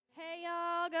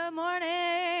Good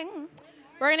morning.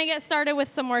 We're going to get started with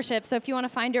some worship. So if you want to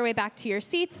find your way back to your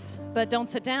seats, but don't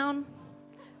sit down,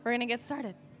 we're going to get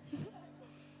started.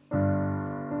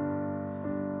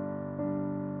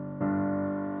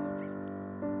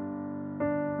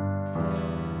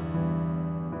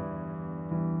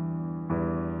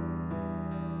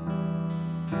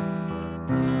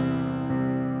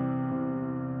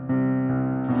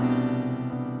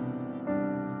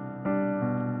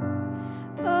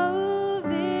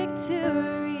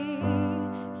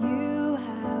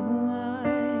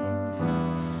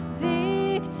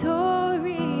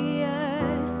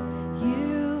 Victorious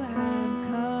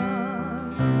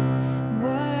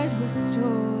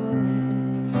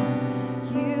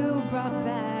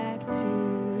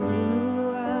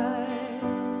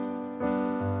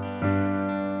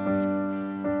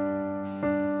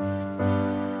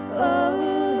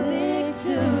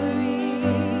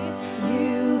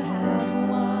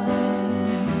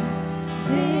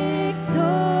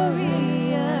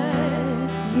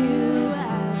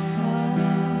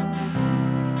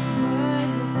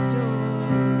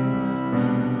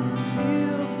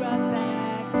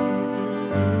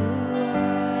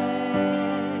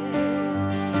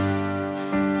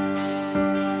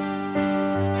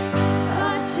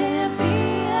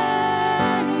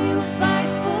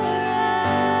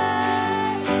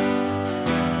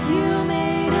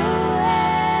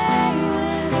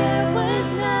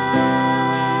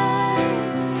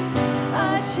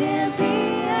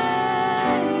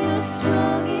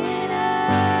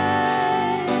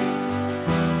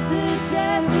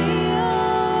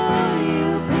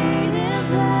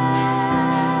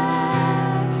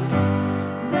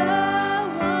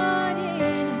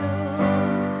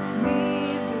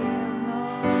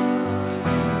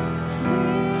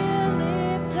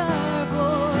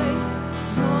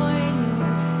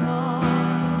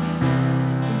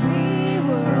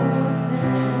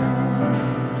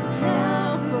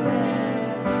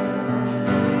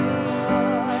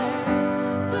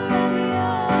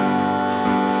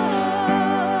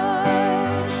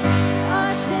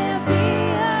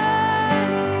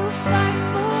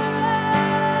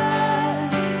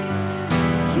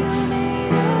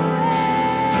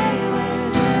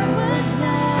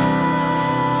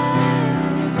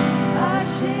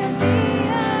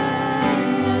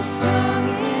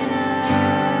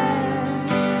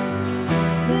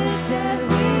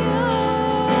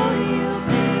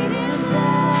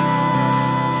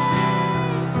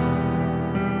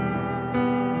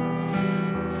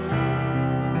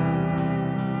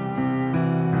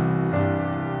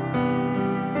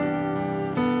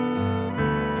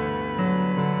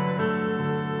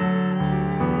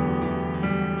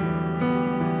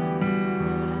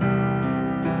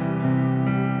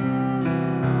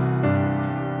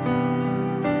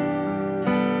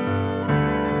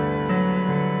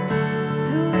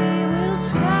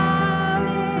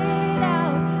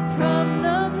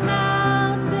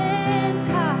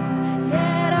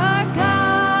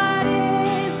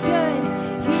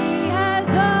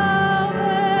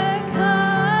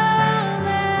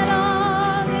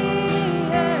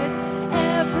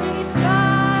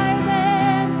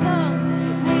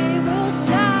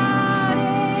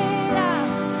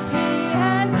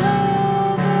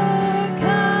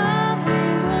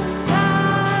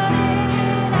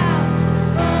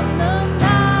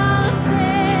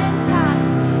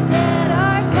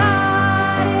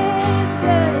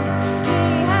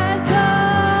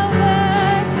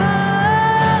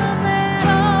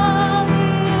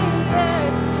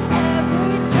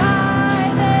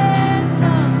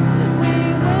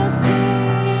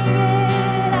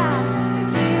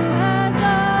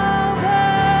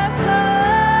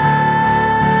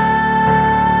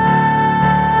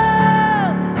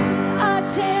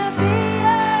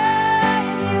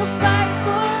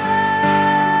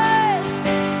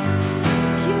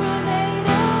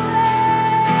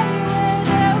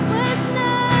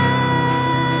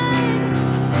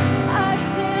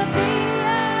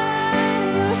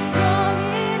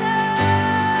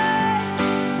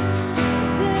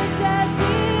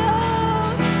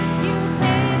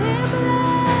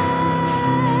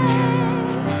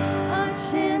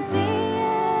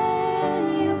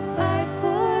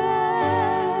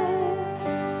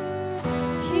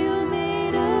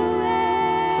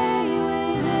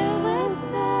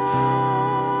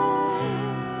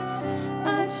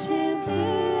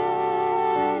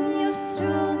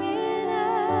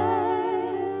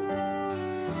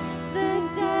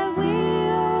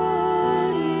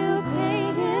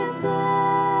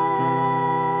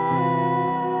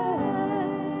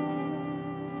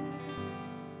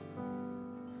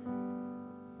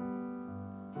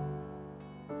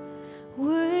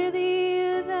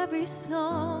every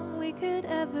song we could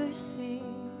ever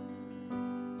sing.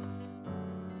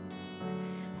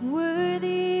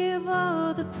 Worthy of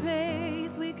all the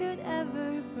praise we could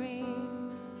ever bring.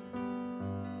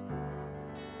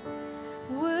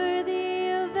 Worthy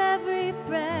of every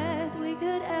breath we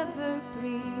could ever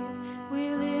breathe.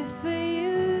 We live for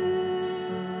you.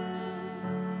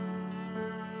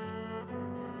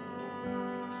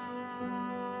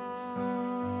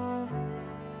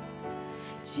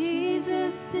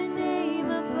 Jesus, the name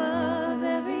above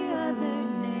every other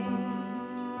name.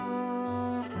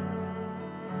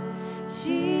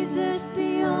 Jesus,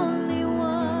 the only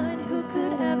one who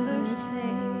could ever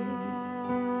save.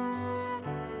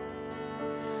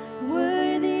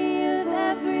 Worthy of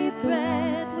every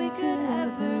breath we could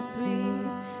ever breathe.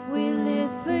 We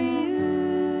live for you.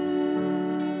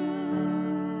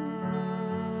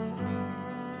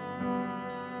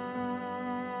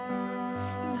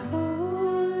 And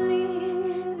holy,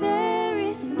 there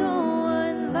is no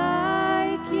one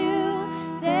like you.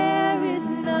 There is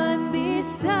none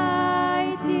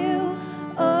besides you.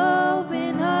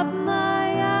 Open up my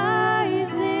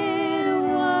eyes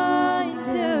in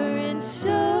wonder and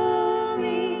show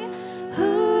me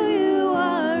who you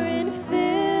are and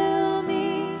fill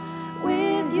me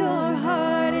with your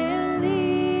heart and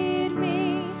lead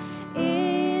me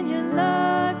in your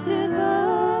love to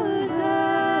those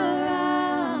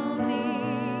around me.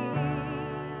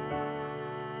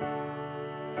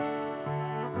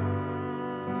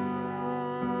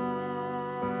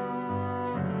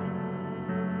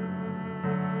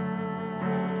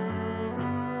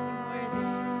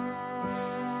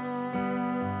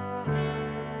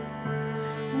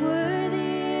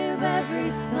 Worthy of every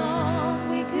song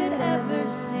we could ever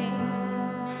sing.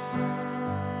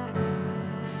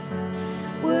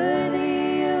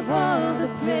 Worthy of all the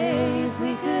praise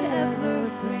we could ever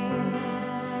bring.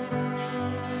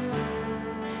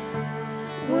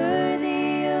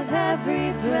 Worthy of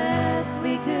every breath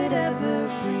we could ever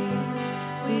breathe.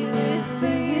 We live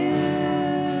for you.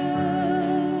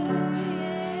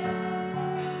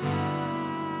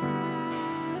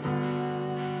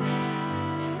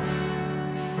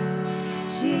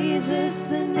 Jesus,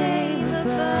 the name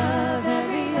above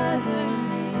every other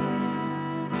name.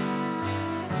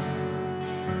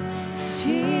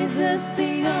 Jesus,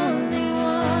 the only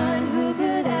one who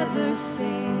could ever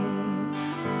save.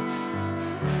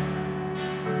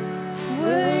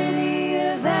 Worthy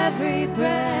of every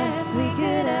breath we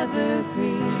could ever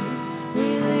breathe.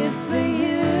 We live for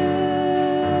you.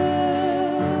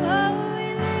 Oh, we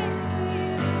live for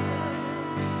you.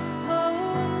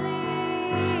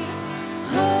 Holy,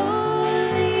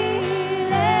 holy,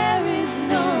 there is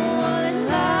no one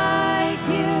like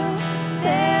you.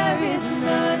 There is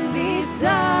none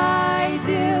beside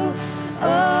you.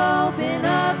 Open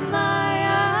up my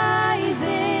eyes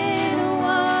in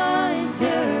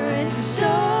wonder and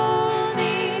show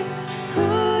me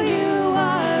who you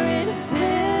are and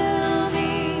fill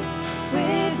me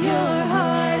with your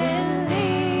heart and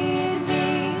lead me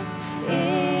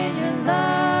in your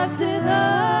love to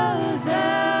those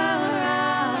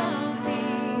around me.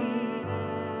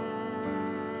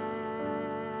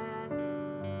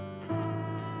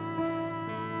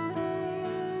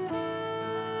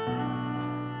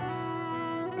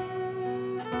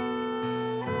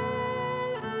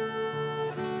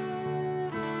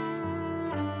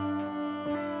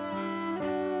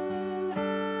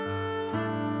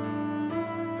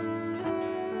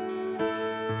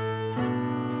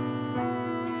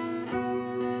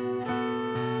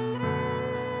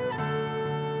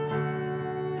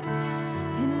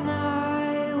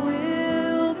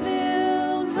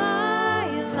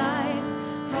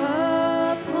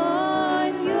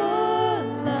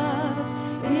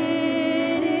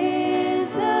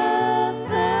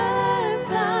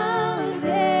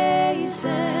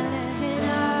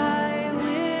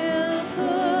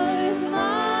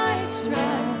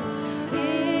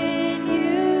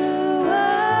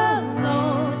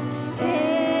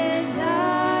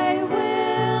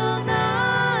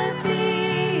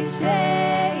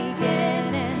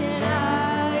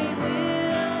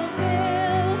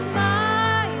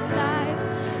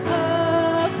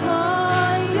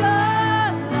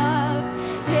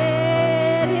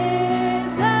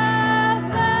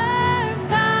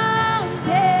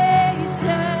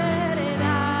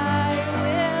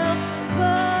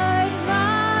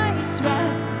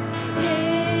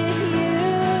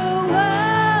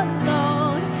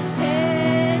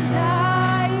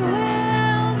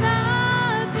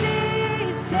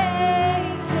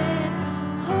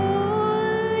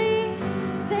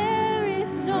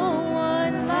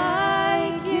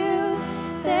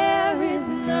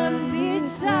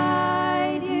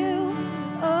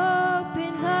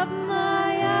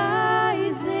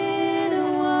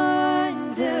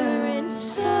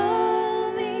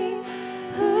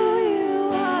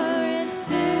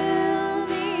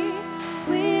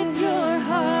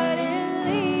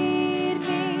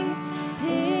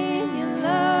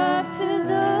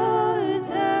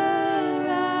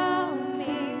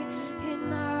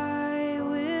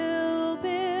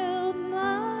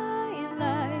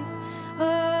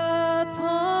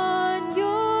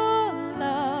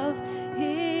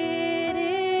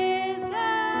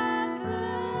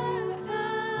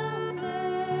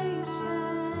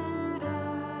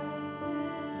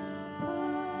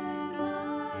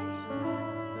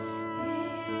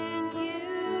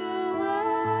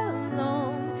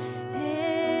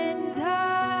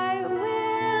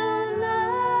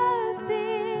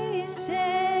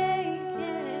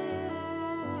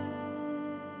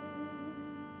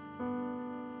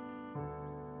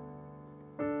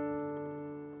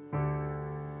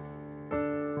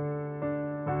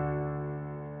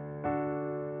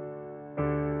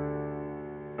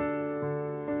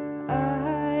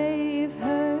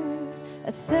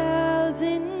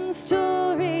 1,000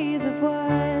 stories of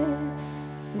what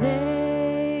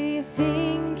they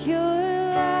think you're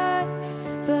like,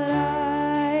 but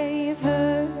I've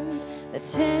heard the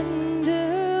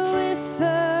tender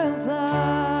whisper of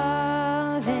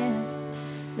love in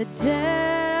the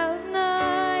dead of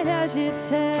night as you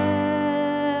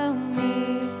tell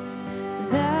me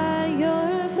that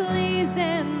you're pleased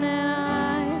and that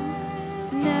I'm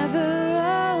never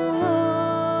alone.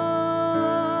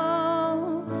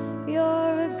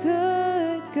 You're a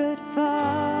good, good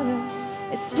Father.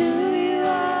 It's who you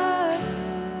are.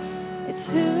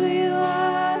 It's who you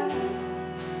are.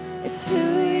 It's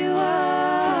who you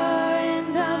are,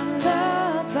 and I'm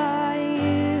loved by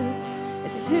you.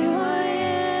 It's who I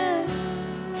am.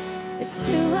 It's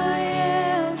who I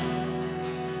am.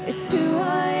 It's who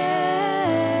I am.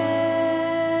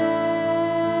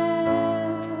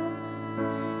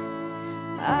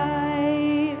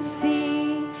 I've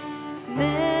seen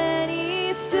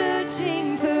many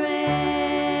searching for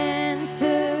answers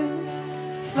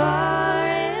far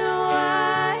and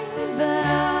wide, but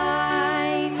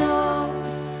I know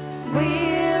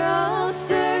we're all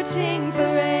searching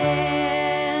for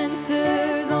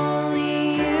answers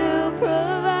only you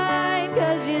provide,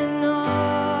 'cause you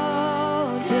know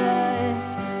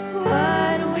just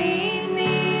what we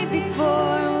need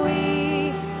before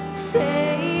we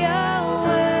say a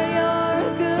word. You're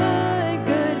a good,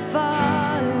 good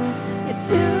Father. It's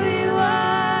who you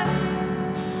are.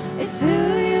 It's who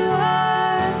you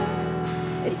are.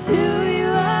 It's who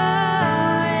you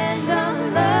are, and I'm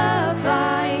loved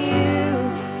by you.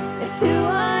 It's who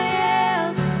I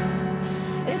am.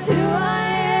 It's who I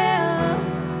am.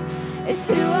 It's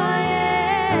who I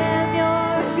am.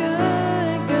 You're a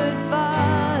good, good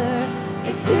Father.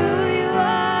 It's who you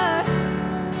are.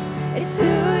 It's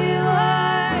who you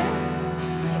are.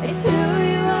 It's who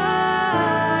you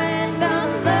are, and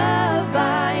I'm loved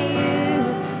by you.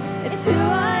 It's who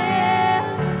I am.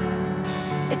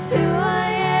 It's who I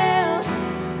am.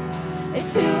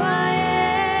 It's who I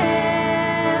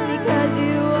am, because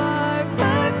you are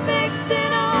perfect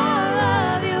in all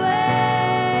of your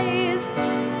ways.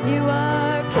 You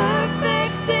are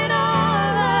perfect in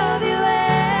all of your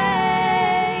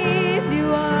ways. You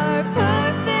are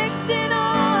perfect in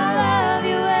all of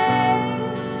your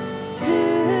ways to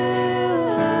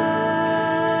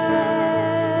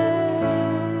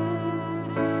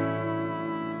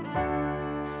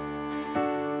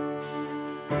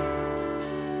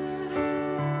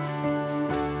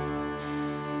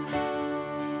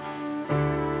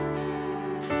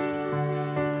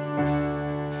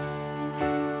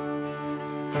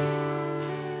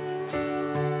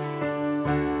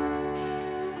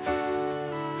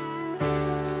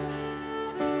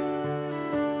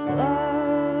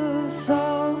love so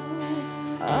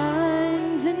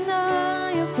undeniable.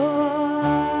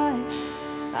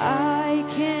 I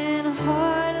can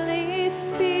hardly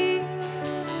speak.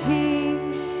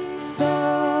 Peace so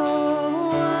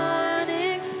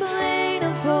unexplainable.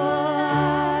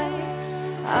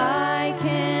 I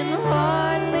can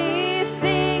hardly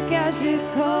think as you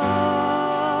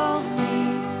call me.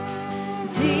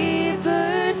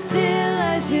 Deeper still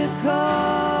as you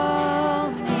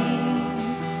call me.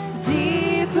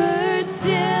 Deeper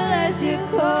still as you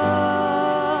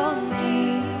call me.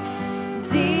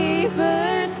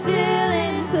 Deeper still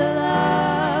into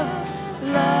love.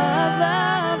 Love,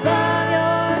 love, love.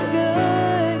 You're a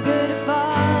good, good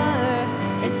Father.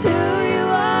 It's who you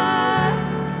are.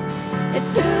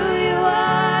 It's who you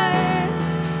are.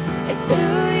 It's who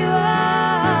you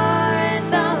are, and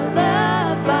I'm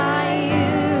loved by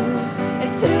you.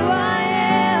 It's who I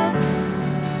am.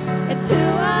 It's who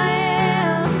I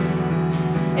am.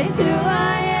 It's who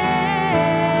I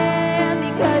am,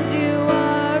 because you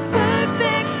are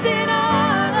perfect in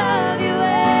all of your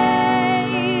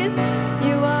ways.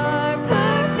 You are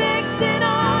perfect in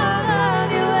all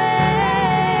of your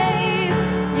ways.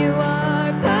 You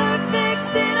are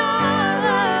perfect in all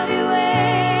of your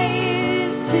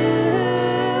ways to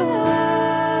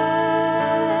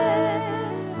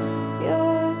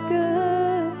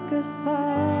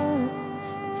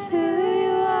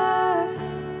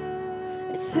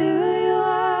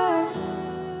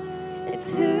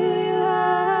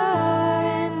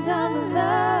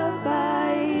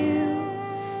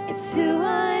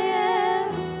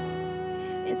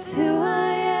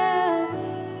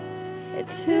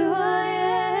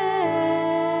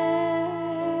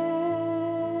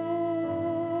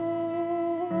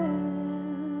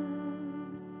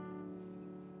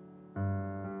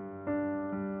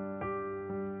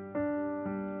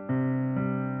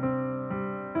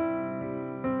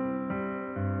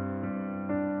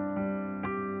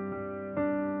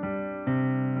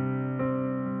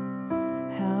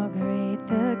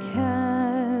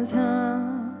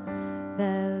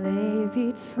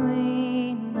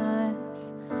between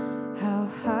us. How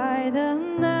high the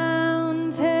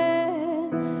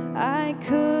mountain I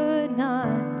could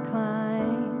not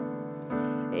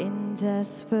climb. In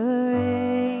desperation,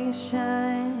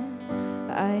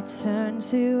 I turned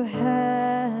to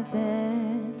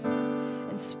heaven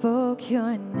and spoke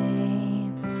your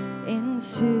name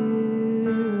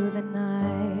into the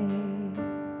night.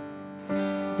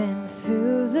 Then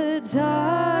through the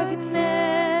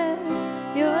darkness,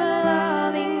 your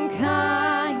loving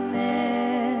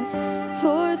kindness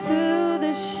tore through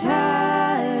the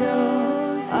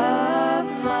shadows of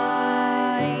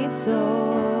my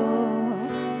soul.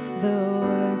 The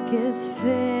work is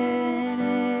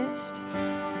finished,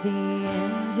 the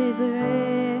end is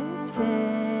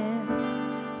written.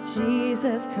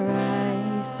 Jesus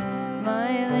Christ, my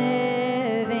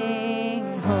living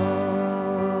hope.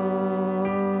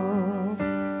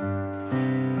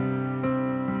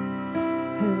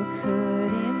 Who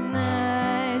could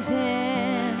imagine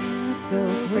so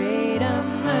great a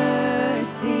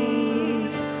mercy?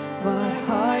 What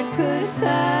heart could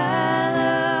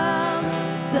fathom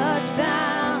such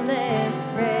boundless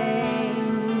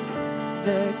grace?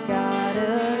 The God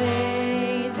of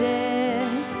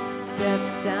ages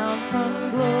stepped down from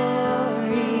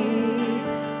glory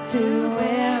to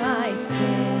wear my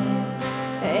sin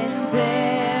and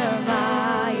bear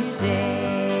my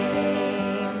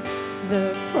shame.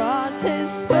 The cross has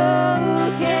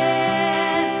spoken,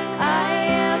 I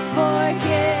am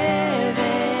forgiven.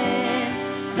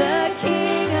 The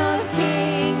King of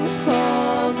Kings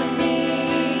calls me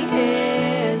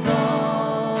his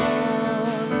own.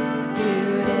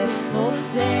 Beautiful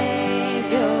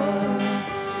Savior,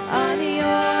 I'm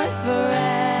yours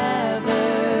forever.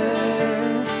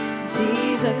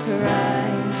 Jesus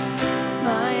Christ,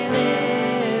 my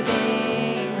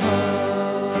living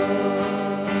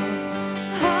hope.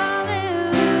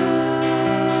 Hallelujah,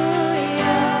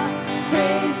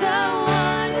 praise the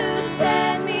one who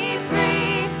set me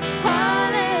free.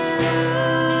 Hallelujah,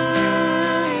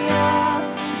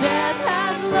 death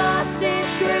has lost its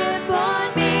grip on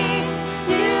me.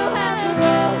 You have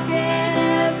broken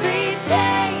every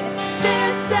chain.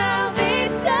 There's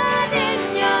salvation in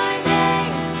your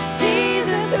name,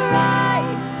 Jesus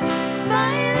Christ,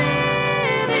 my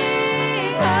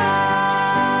living hope.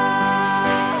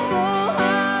 Oh,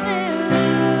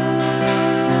 hallelujah,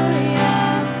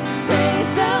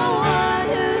 praise the one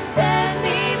who set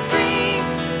me free.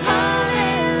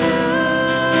 Hallelujah,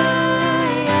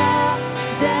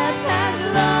 death has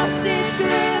lost its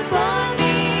grip on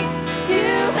me.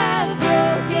 You have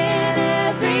broken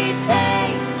every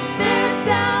chain. There's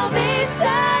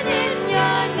salvation in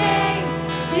your name,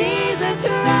 Jesus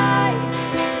Christ,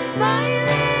 my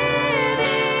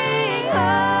living hope.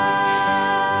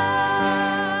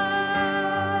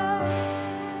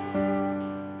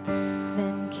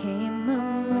 Then came the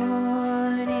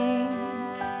morning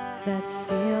that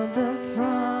sealed the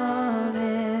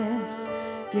promise.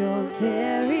 Your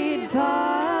buried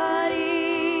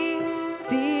body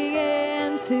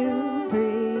began to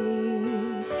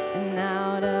breathe, and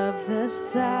out of the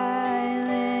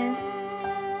silence,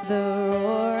 the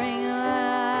roaring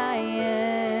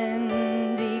lion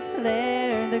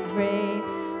declared the grave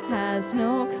has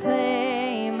no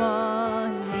claim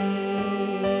on me.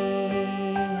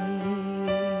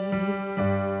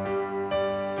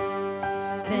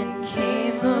 Then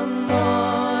came the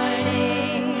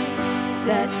morning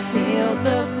that sealed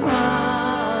the